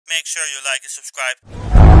make sure you like and subscribe.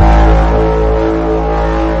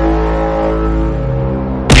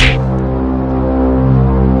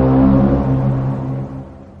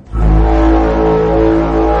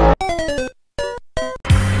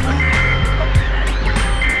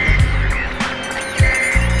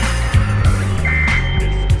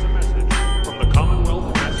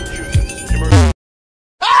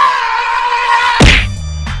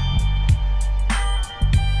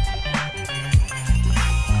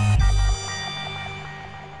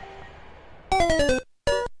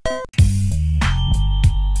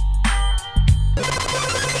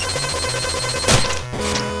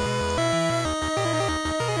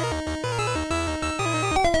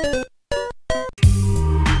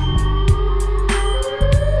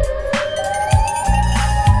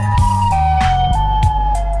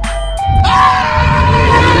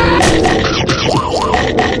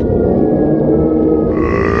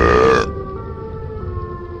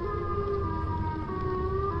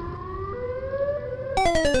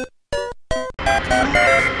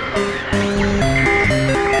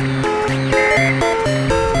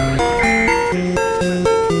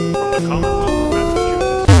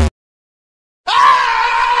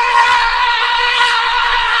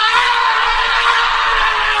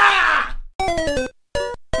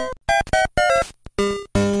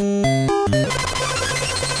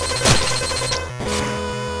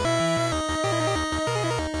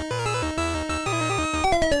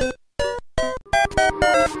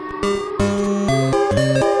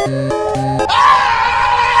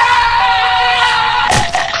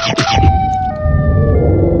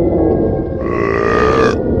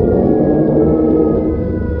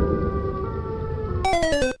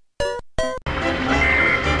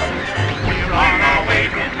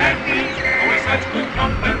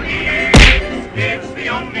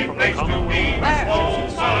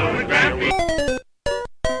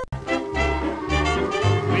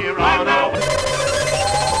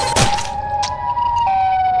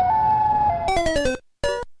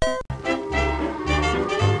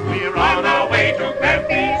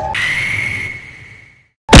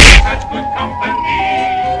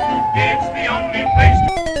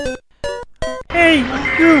 Hey,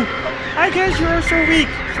 you! I guess you're so weak,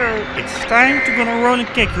 so it's time to gonna roll and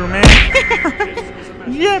kick you, man.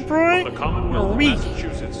 Yeah, bro. You're weak.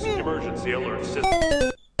 Emergency alert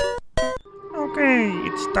system. Okay,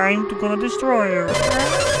 it's time to gonna destroy you.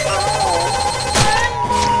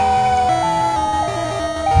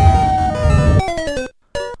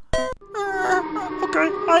 Okay,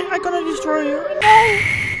 I gonna destroy you. No!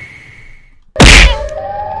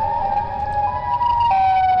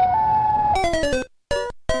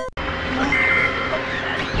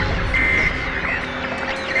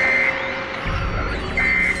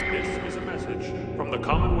 From the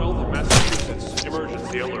Commonwealth of Massachusetts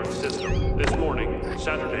Emergency Alert System. This morning,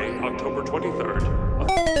 Saturday, October 23rd.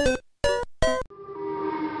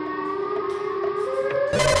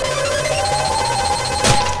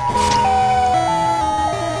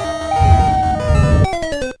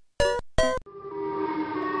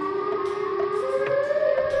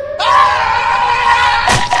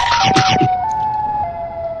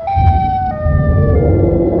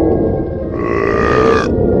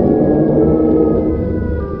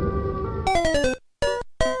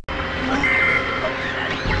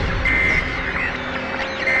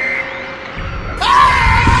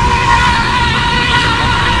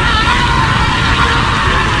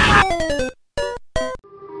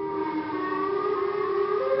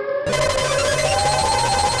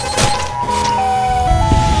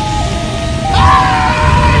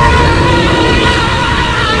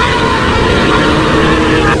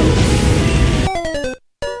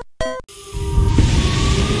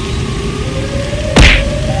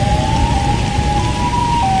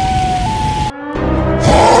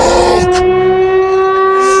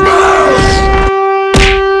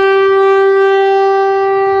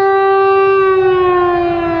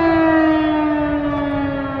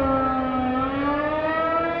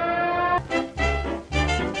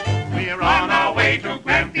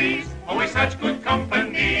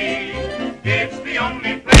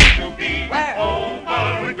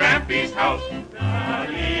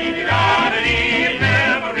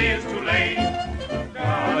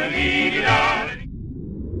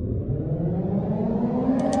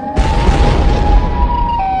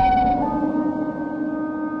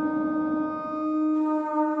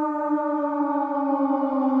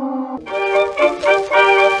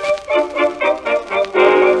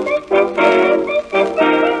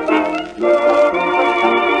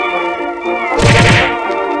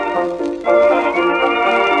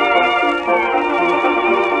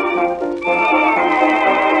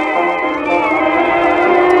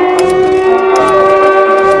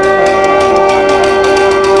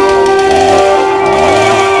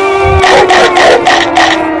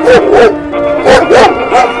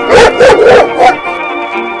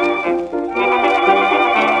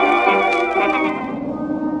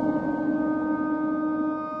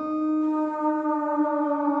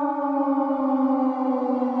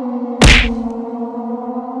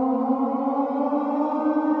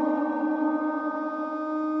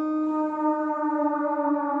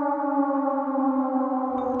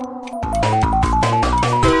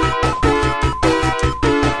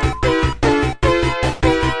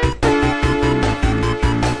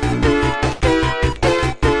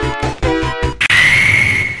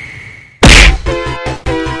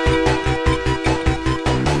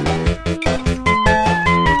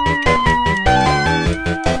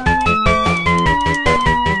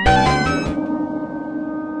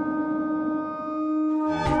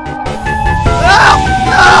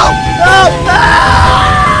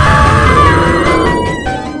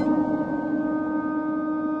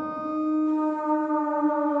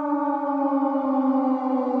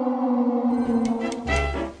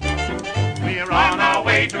 We're on our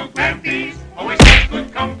way to Grampy's, always such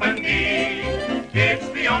good company. It's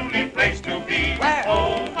the only place to be. Where?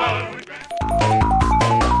 Over with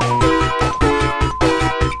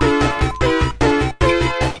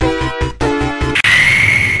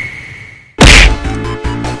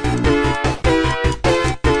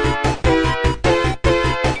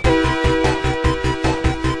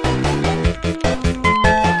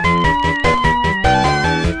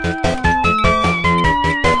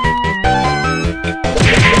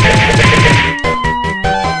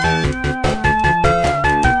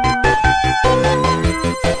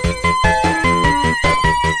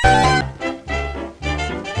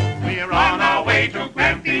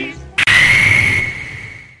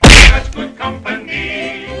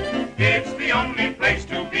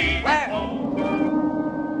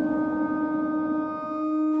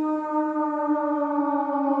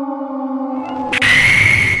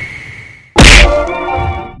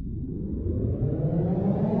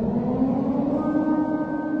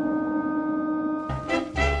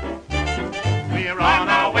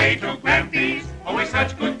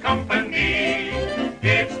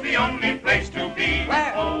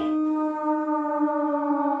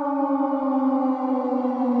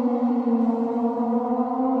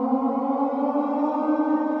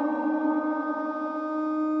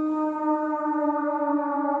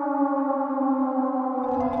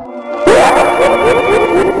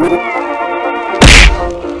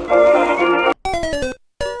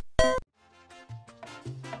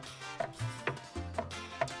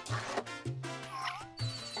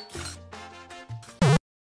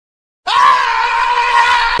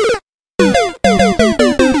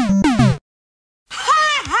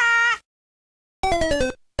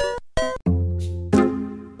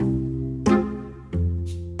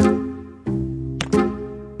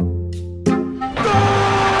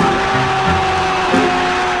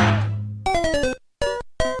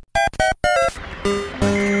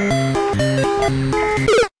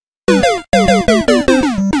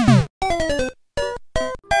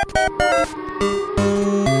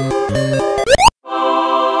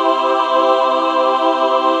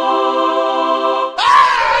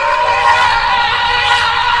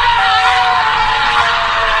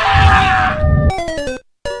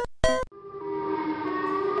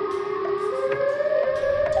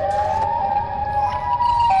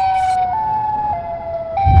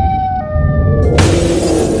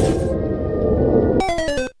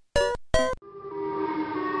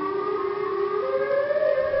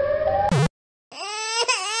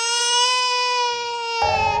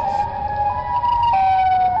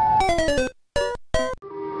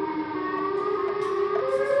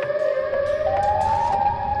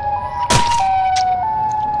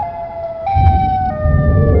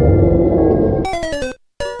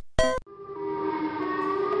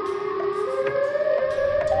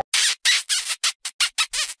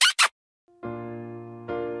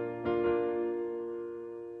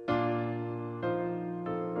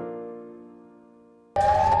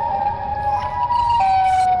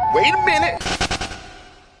Wait a minute.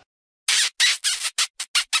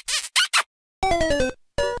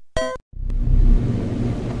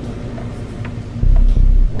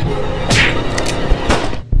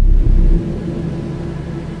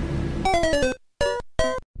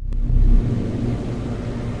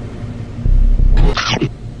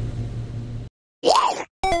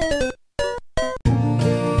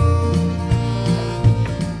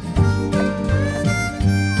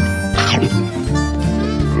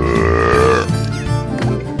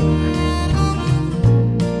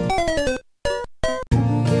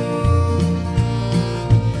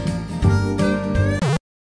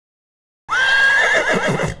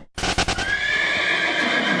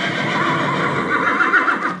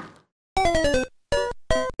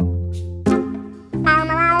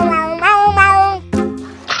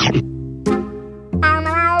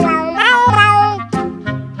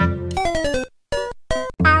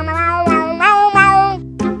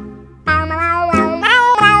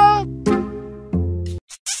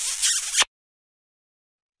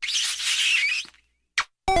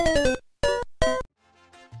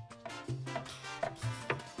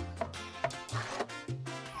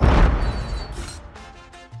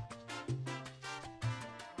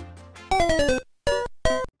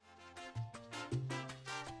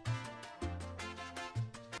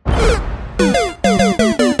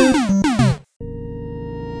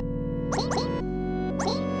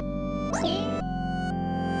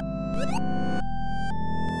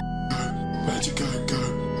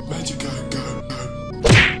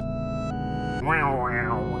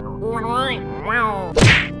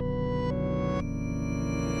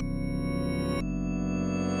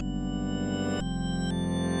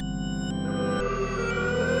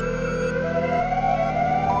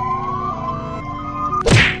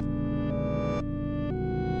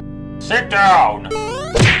 Sit down! We're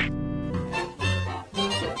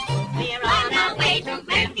on our way to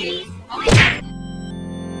Memphis.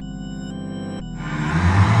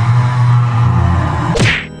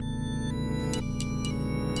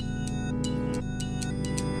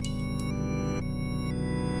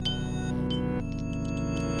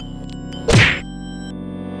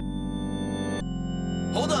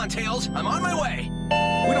 Hold on, Tails. I'm on my way.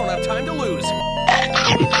 We don't have time to lose.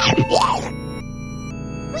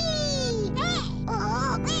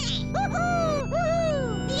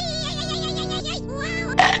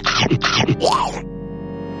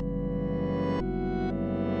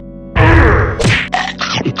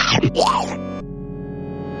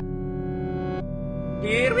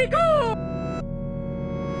 Here we go!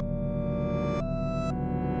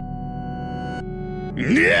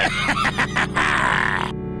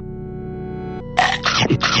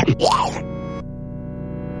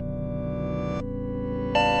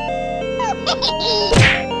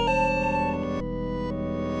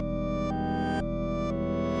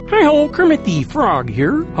 Hi-ho, Kermit the Frog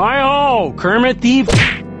here. Hi-ho, Kermit the...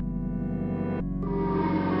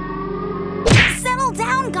 Settle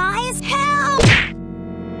down, guys! Help!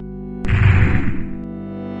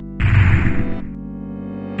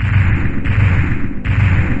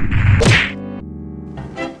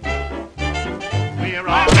 We're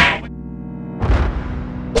on our way.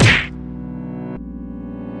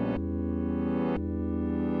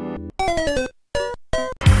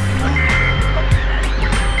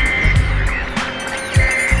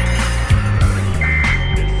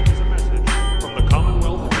 This is a message from the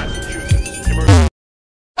Commonwealth of Massachusetts Emergency.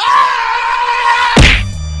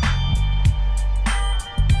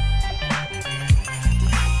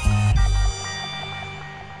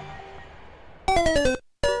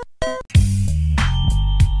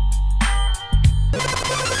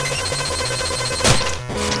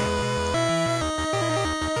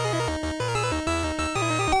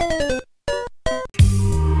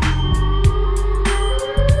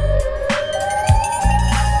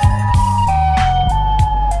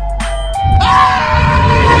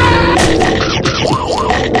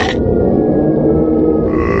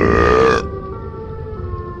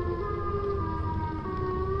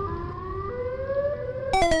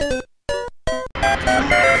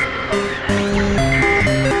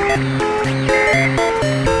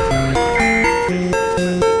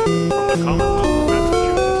 From the Commonwealth of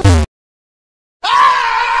Massachusetts.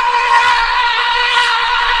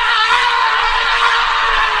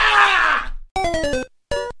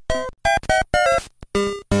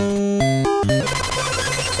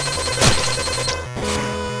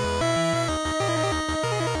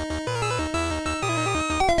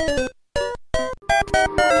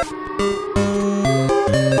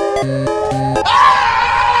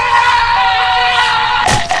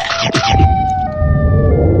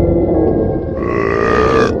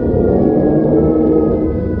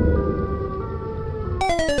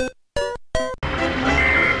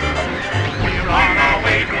 We're on our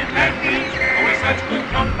way to Memphis. Oh, we're such good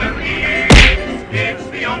company. It's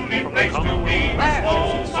the only place to be.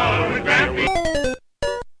 Oh, Sir and Grampy.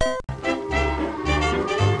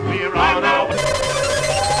 We're on our way.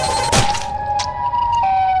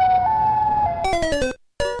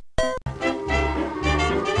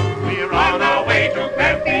 We're on our way to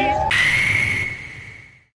Memphis.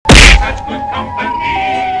 Such good company.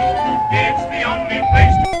 It's the only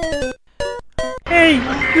place to Hey,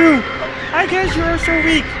 you! I guess you're so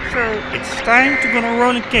weak, so it's time to gonna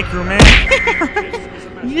roll and kick you, man. This is a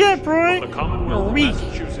message Yeah, bro. from the Commonwealth You're of weak.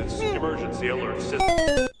 Massachusetts Emergency Alert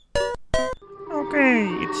System. Okay,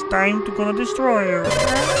 it's time to gonna destroy you.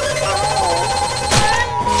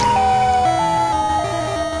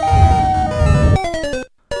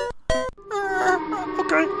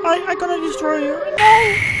 Okay, I gonna destroy you.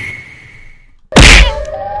 No!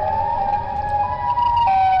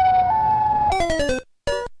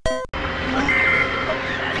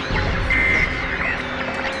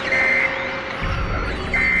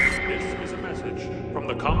 This is a message from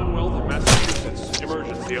the Commonwealth of Massachusetts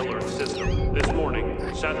Emergency Alert System. This morning,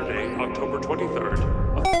 Saturday, October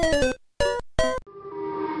 23rd.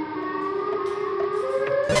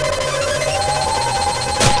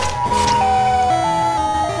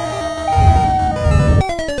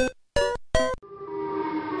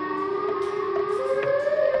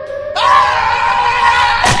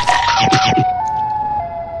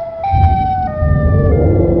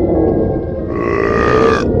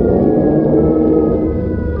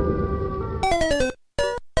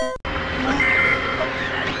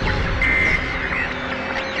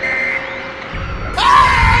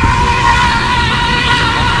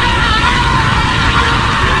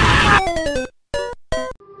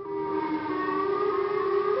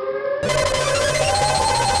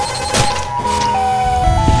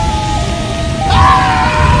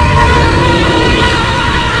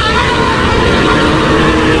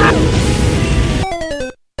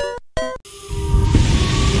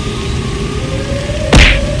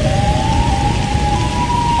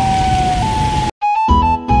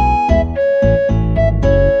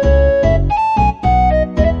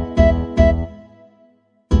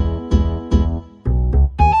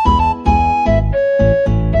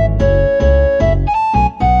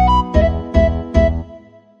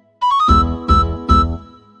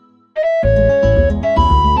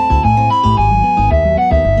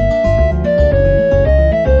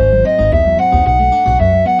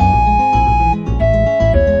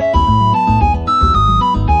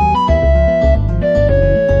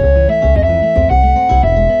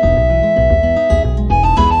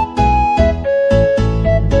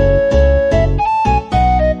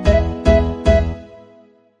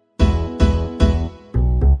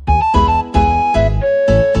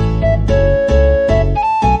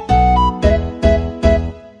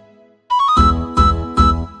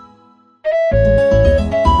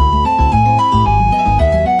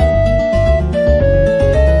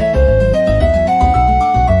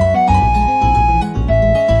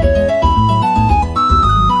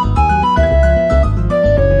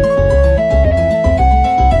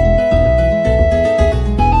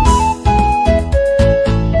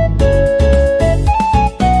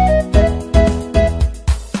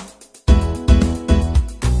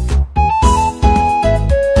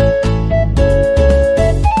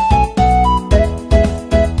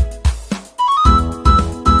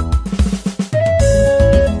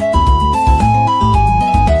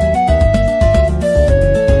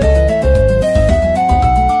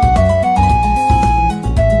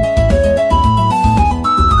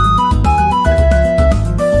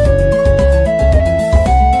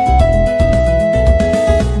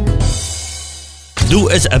 Doe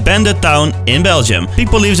is an abandoned town in Belgium.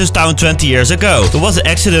 People leave this town 20 years ago. There was an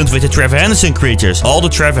accident with the Trevor Henderson creatures. All the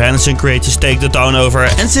Trevor Henderson creatures take the town over,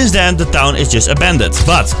 and since then the town is just abandoned.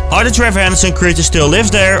 But are the Trevor Henderson creatures still live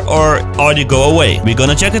there, or are they go away? We're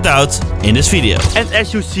gonna check it out in this video. And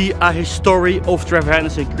as you see, a history of Trevor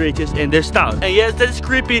Henderson creatures in this town. And yes, that is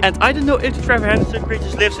creepy. And I don't know if the Trevor Henderson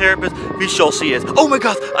creatures lives here, but we shall see it. Oh my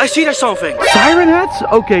god, I see there's something. Siren heads?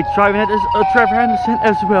 Okay, Siren head is a Trevor Henderson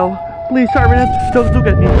as well. Please, Siren head, don't look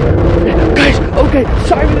at me. Guys, okay,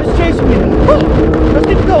 Siren is chasing me. Oh, let's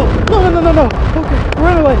keep going. No. Okay,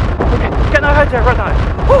 run away. Okay, get out there, right now.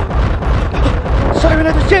 Oh, Siren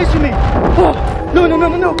head is chasing me. Oh, no.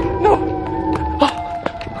 Oh,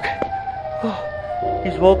 okay. Oh,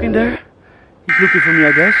 he's walking there. He's looking for me,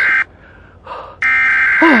 I guess.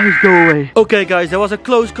 Oh, he's go away. Okay, guys, that was a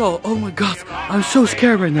close call. Oh my god, I'm so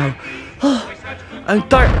scared right now. Oh, I'm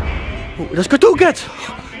tired. Oh, that's Cartoon Cat.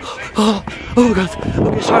 Oh my god.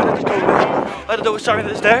 Okay, Siren is going away. I don't know if Siren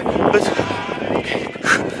is there, but okay,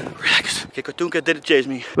 relax. Okay, Cartoon Cat didn't chase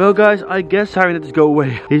me. Well, guys, I guess Siren is go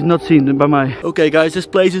away. He's not seen by my. Okay, guys, this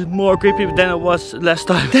place is more creepy than it was last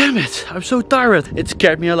time. Damn it, I'm so tired. It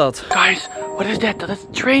scared me a lot. Guys, what is that? That's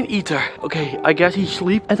a train eater. Okay, I guess he's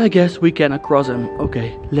asleep, and I guess we cannot cross him.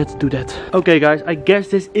 Okay, let's do that. Okay, guys, I guess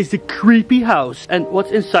this is the creepy house. And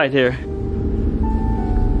what's inside here?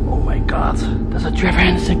 Oh my god, that's a Trevor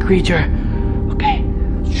Henderson creature. Okay,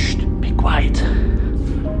 shh, be quiet.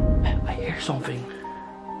 I hear something.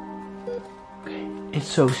 Okay, it's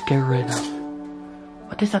so scary right now.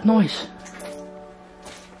 What is that noise?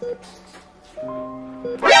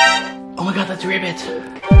 Oh my god, that's a rabbit.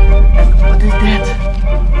 What is that?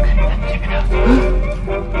 Okay, let's check it out.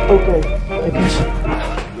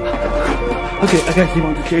 Okay, I guess he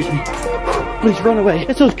wants to chase me. Please run away.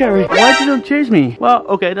 It's so scary. Why you don't chase me? Well,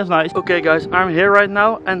 okay, that's nice. Okay, guys, I'm here right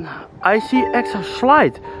now and I see extra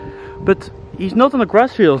slide. But he's not on the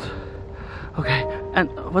grass field. Okay,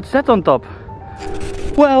 and what's that on top?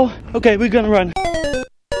 Well, okay, we're gonna run.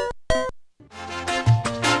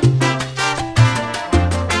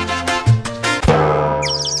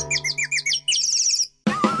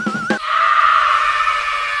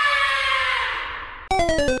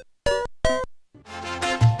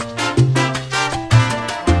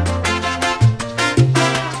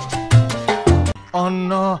 Oh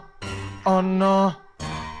no.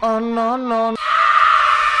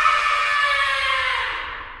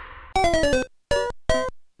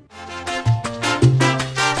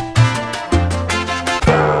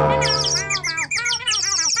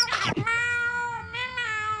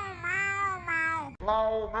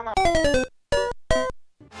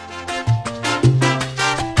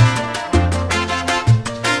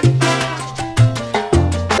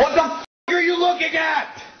 What the f are you looking at?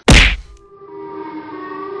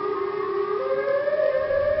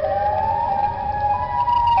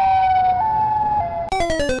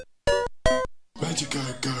 Magic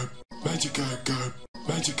guard, magic guard,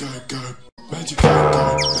 magic guard, magic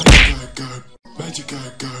guard, magic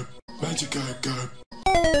guard, magic guard,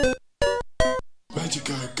 magic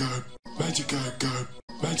guard, magic guard, magic guard,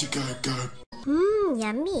 magic guard.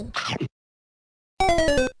 Yummy.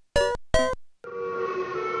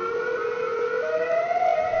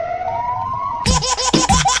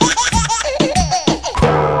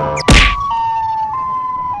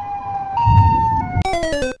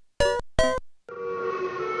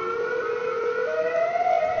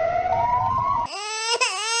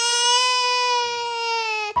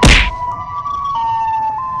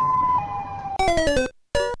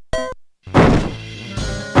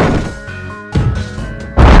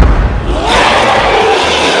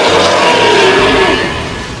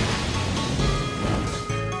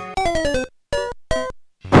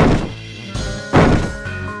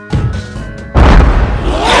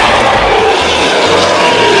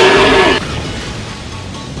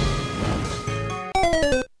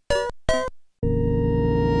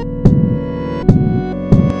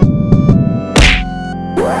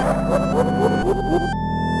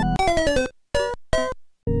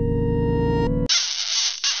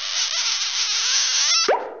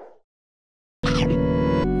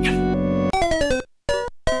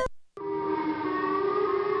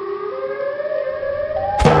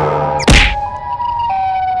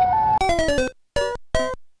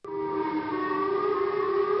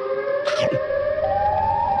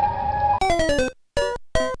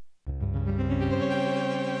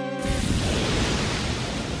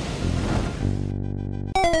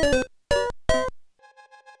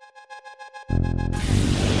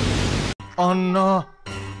 Oh no.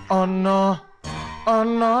 Oh no. Oh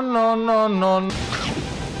no.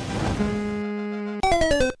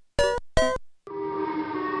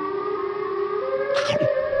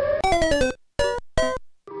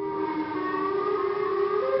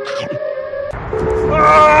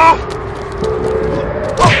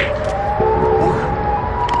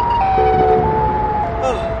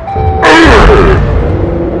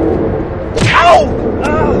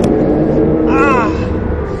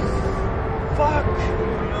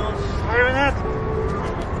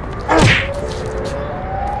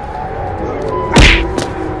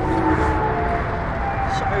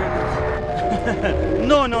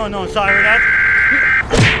 no, Siren Head.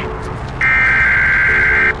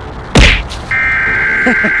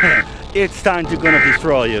 It's time to gonna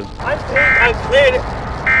destroy you. I think I cleared it.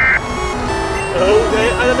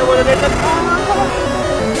 Okay, I don't know what it is.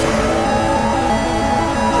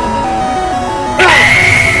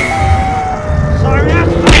 Siren Head.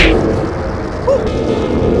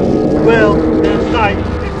 Well, it's time to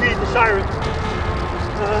defeat the siren.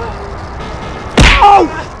 Ow!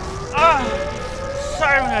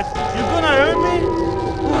 Siren Head, you gonna hurt me?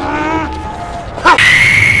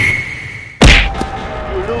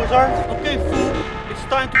 You loser. Okay, fool. It's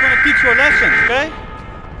time to gonna teach you a lesson, okay?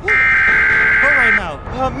 Go right now.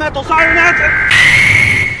 Metal Siren Head!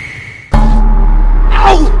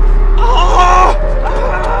 Ow! Oh!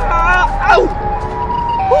 Ow! Ow!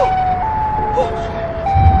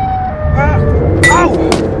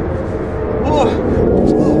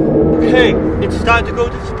 Okay, it's time to go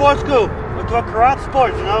to the sports school. Or to a karate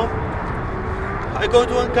sport, you know? I go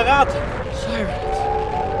to a karate. Siren.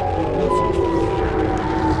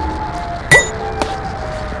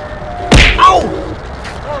 Ow!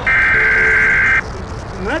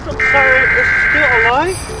 Metal Siren is still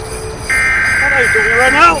alive? What are you doing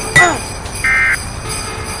right now?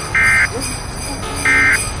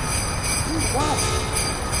 Wow,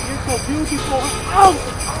 you're so beautiful. Ow!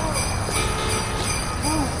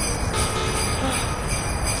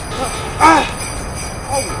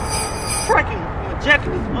 Oh, fracking my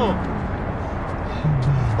jacket. Oh.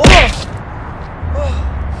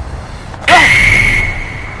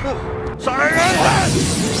 Sorry.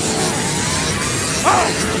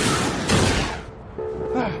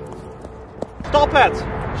 Stop it!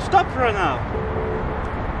 Stop right now.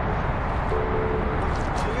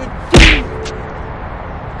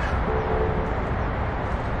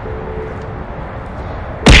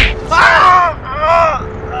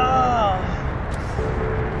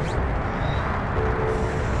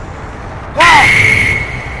 What are you doing?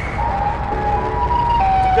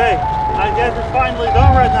 Okay, I guess it's finally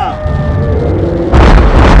done right now.